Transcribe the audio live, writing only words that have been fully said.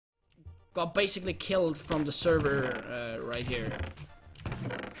got basically killed from the server right here.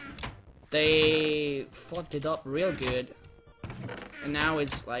 They fucked it up real good. And now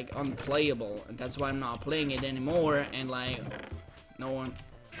it's like unplayable. And that's why I'm not playing it anymore. And like, no one...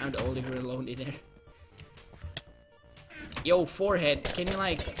 I'm the only girl lonely there. Yo, forehead, can you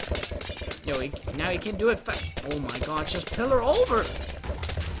like... Yo, now you can do it oh my god, just pillar over!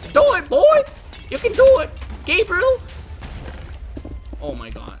 Do it, boy! You can do it! Gabriel! Oh my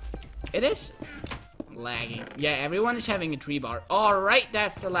god. It is lagging. Yeah, everyone is having a 3-bar. Alright,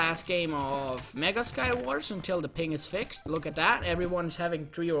 that's the last game of Mega SkyWars until the ping is fixed. Look at that. Everyone is having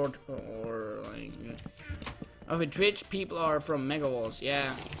 3 or like... Over Twitch, people are from Mega Walls.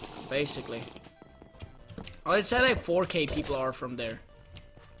 Yeah, basically. Oh, it said like 4K people are from there.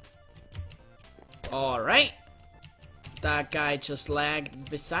 Alright. That guy just lagged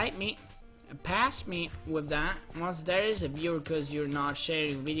beside me. Past me with that. Once there is a viewer because you're not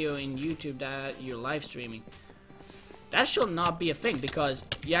sharing video in YouTube that you're live streaming. That should not be a thing because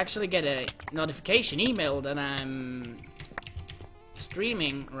you actually get a notification email that I'm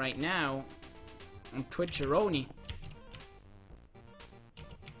streaming right now on Twitcheroni.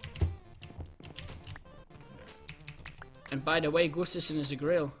 And by the way, Gustafsson is a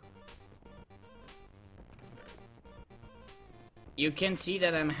grill. You can see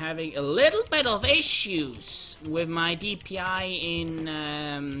that I'm having a little bit of issues with my DPI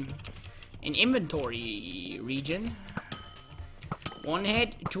in inventory region. 1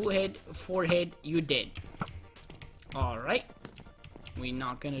 head, 2 head, 4 head, you dead. Alright. We're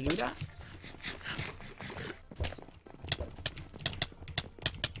not gonna do that.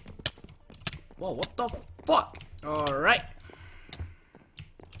 Whoa, what the fuck? Alright.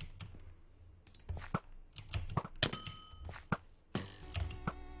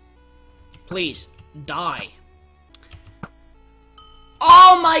 Please, die.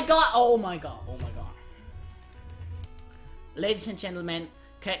 Oh my god, oh my god, oh my god. Ladies and gentlemen,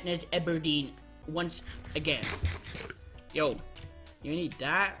 Katniss Aberdeen once again. Yo, you need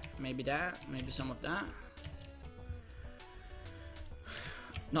that, maybe some of that.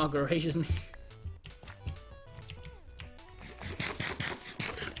 Not gracious me.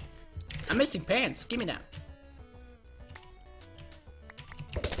 I'm missing pants, give me that.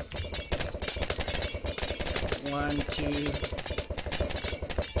 One, two.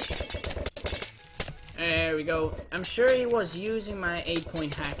 There we go. I'm sure he was using my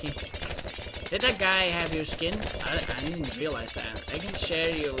 8-point hacking. Did that guy have your skin? I didn't realize that. I can share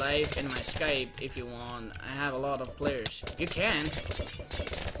your live in my Skype if you want. I have a lot of players. You can.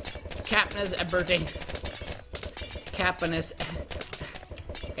 Katniss Aberdeen. Katniss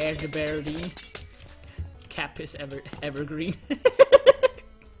Aberdeen. Capis Evergreen.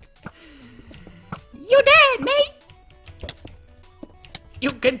 You dead, mate!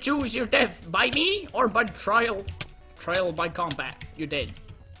 You can choose your death by me or by trial by combat. You're dead.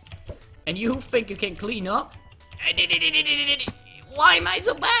 And you think you can clean up? Why am I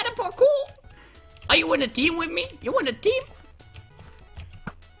so bad at parkour? Are you in a team with me? You in a team?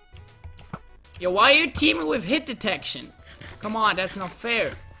 Yo, why are you teaming with hit detection? Come on, that's not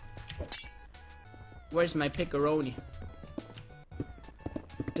fair. Where's my pepperoni?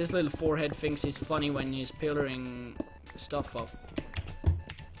 This little forehead thinks he's funny when he's pillaring stuff up.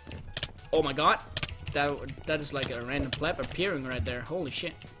 Oh my god. That is like a random pleb appearing right there. Holy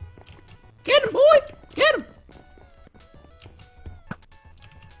shit. Get him, boy! Get him!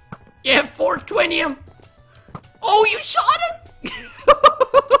 Yeah, 420 him! Oh, you shot him!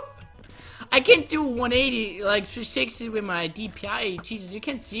 I can't do 180, like 360 with my DPI. Jesus, you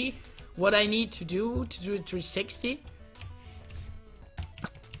can't see what I need to do 360.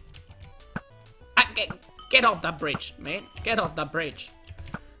 Get off that bridge, man. Get off that bridge.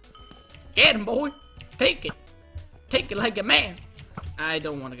 Get him, boy. Take it. Take it like a man. I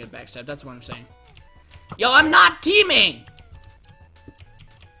don't want to get backstabbed. That's what I'm saying. Yo, I'm not teaming.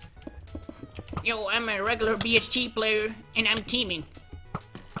 Yo, I'm a regular BHG player, and I'm teaming.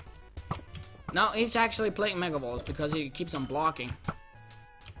 No, he's actually playing Mega Balls because he keeps on blocking.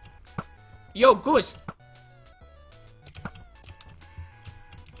 Yo, Goose.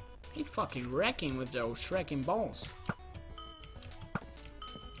 He's fucking wrecking with those wrecking balls.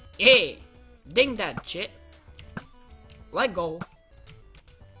 Hey, ding that shit. Let go.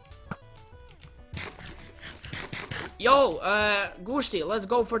 Yo, Gusti, let's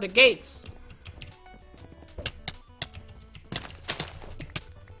go for the gates.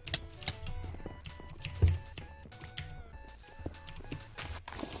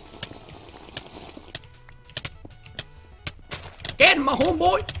 Get him, my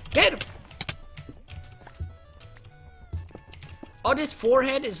homeboy! Get him! Oh, this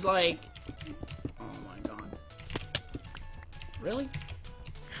forehead is like Oh my god. Really?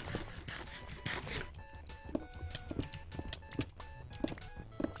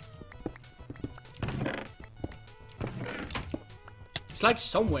 It's like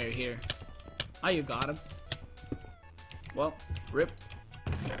somewhere here. Oh, you got him. Well, rip.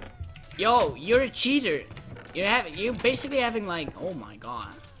 Yo, you're a cheater. You're basically having like, oh my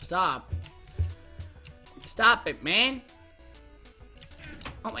god. Stop. Stop it, man.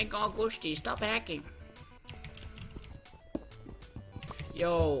 Oh my god, Ghosty, stop hacking.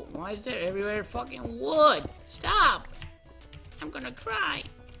 Yo, why is there everywhere fucking wood? Stop. I'm gonna cry.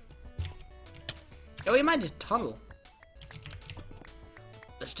 Yo, we might just tunnel.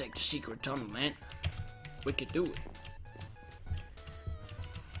 Let's take the secret tunnel, man. We could do it.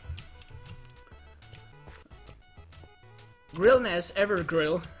 Grillness ever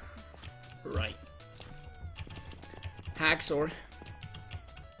grill. Right. Hacksaw.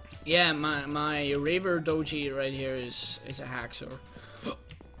 Yeah, my Raver Doji right here is a hacksaw.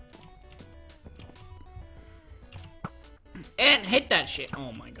 And hit that shit.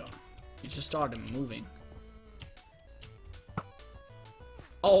 Oh my god. It just started moving.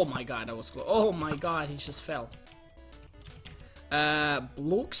 Oh my god, that was close. Oh my god, he just fell.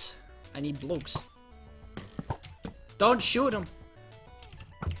 Blokes? I need blokes. Don't shoot him.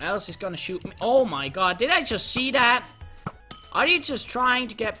 Else he's gonna shoot me. Oh my god, did I just see that? Are you just trying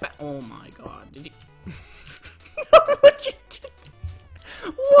to get back? Oh my god, did you... What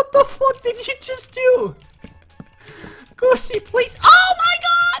the fuck did you just do? Ghosty, please. Oh my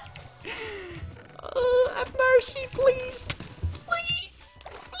god! Have mercy, please. Please.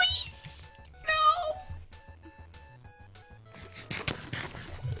 Please. No.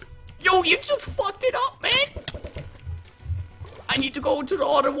 Yo, you just fucked it up, man. I need to go to the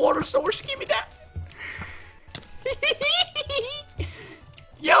other water source. Give me that.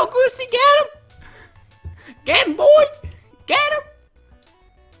 Yo, Ghosty, get him. Get him, boy. Get him.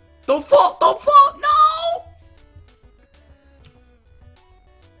 Don't fall. Don't fall. No.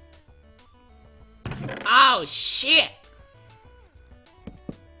 Oh, shit.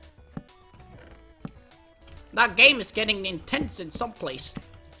 That game is getting intense in some place.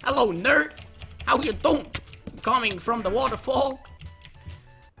 Hello, nerd. How you doing? Coming from the waterfall.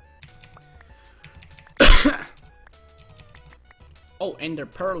 Oh, Ender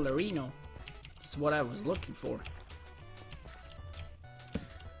Pearl Arena. That's what I was looking for.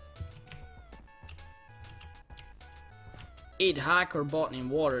 Eat hacker bot in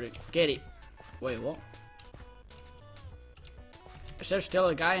water to get it. Wait, what? Is there still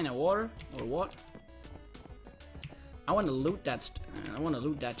a guy in the water, or what? I want to loot that. I want to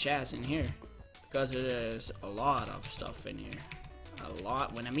loot that chest in here because there's a lot of stuff in here. A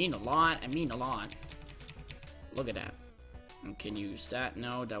lot. When I mean a lot, I mean a lot. Look at that. I can use that.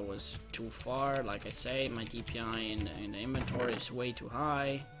 No, that was too far. Like I say, my DPI in the inventory is way too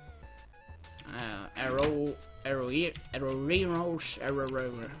high. Arrow. I have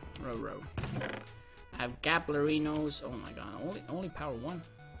Gaplarinos. Oh my god, only power 1?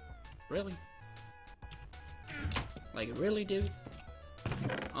 Really? Like, really, dude?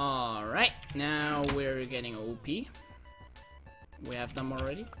 Alright, now we're getting OP. We have them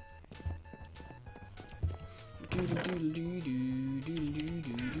already.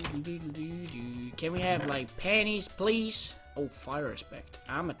 Can we have, like, panties, please? Oh, fire respect.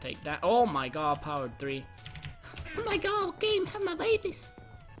 I'ma take that. Oh my god, power 3. Oh my god, game, have my babies.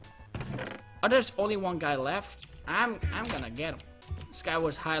 Oh, there's only one guy left. I'm gonna get him.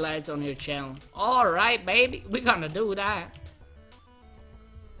 SkyWars highlights on your channel. Alright, baby, we're gonna do that.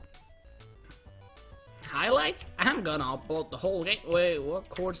 Highlights? I'm gonna upload the whole game. Wait, what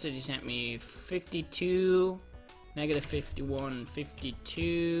chords did he send me? 52, negative 51,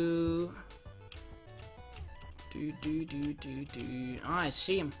 52. Oh, I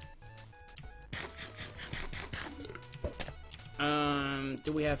see him.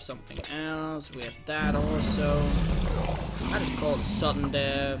 Do we have something else? We have that also. I just call it sudden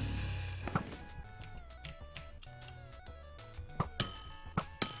death.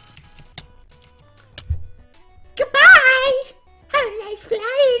 Goodbye! Have a nice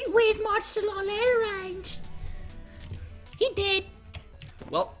flight with Monsterlol Airlines. He did.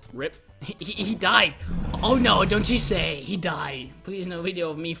 Well, rip. He died. Oh no, don't you say. He died. Please no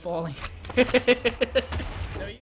video of me falling.